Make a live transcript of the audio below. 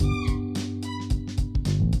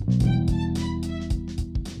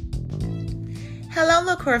Hello,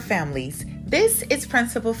 LaCour families. This is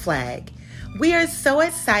Principal Flag. We are so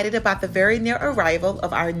excited about the very near arrival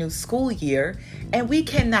of our new school year, and we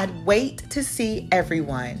cannot wait to see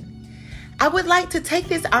everyone. I would like to take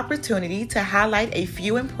this opportunity to highlight a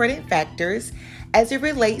few important factors as it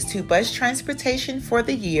relates to bus transportation for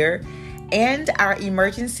the year and our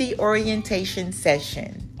emergency orientation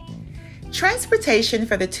session. Transportation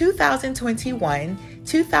for the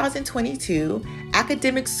 2021-2022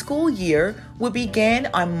 academic school year will begin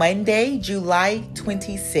on Monday, July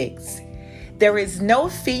 26th. There is no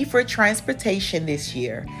fee for transportation this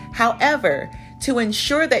year. However, to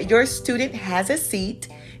ensure that your student has a seat,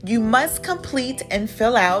 you must complete and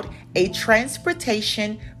fill out a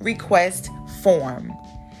transportation request form.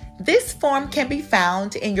 This form can be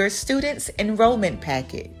found in your student's enrollment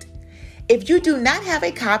packet. If you do not have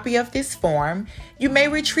a copy of this form, you may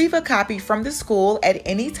retrieve a copy from the school at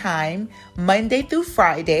any time, Monday through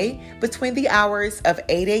Friday, between the hours of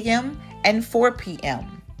 8 a.m. and 4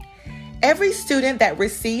 p.m. Every student that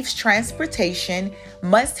receives transportation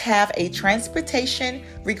must have a transportation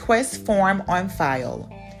request form on file.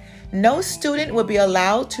 No student will be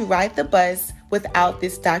allowed to ride the bus without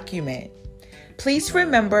this document. Please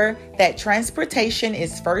remember that transportation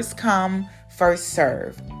is first come, first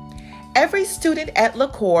served. Every student at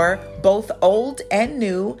LaCour, both old and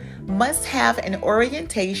new, must have an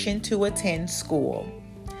orientation to attend school.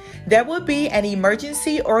 There will be an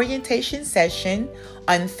emergency orientation session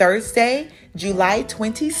on Thursday, July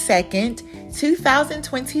 22nd,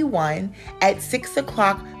 2021 at 6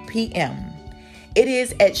 o'clock p.m. It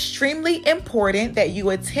is extremely important that you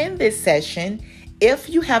attend this session if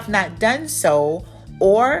you have not done so,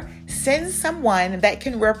 or send someone that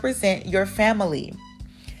can represent your family.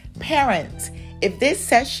 Parents, if this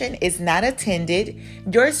session is not attended,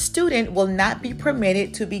 your student will not be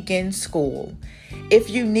permitted to begin school.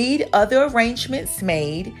 If you need other arrangements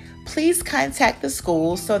made, please contact the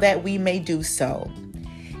school so that we may do so.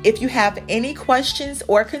 If you have any questions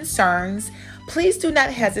or concerns, please do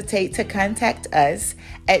not hesitate to contact us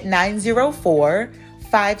at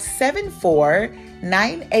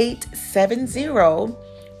 904-574-9870,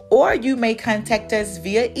 or you may contact us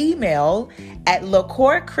via email at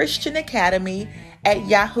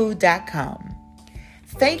lacourchristianacademy@yahoo.com.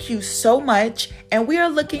 Thank you so much, and we are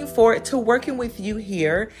looking forward to working with you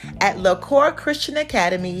here at LaCour Christian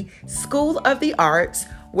Academy School of the Arts,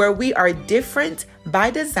 where we are different by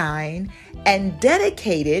design and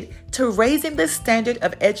dedicated to raising the standard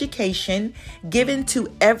of education given to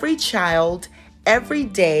every child, every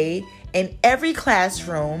day, in every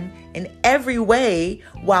classroom, in every way,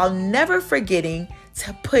 while never forgetting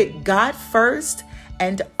to put God first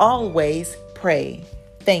and always pray.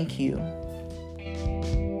 Thank you.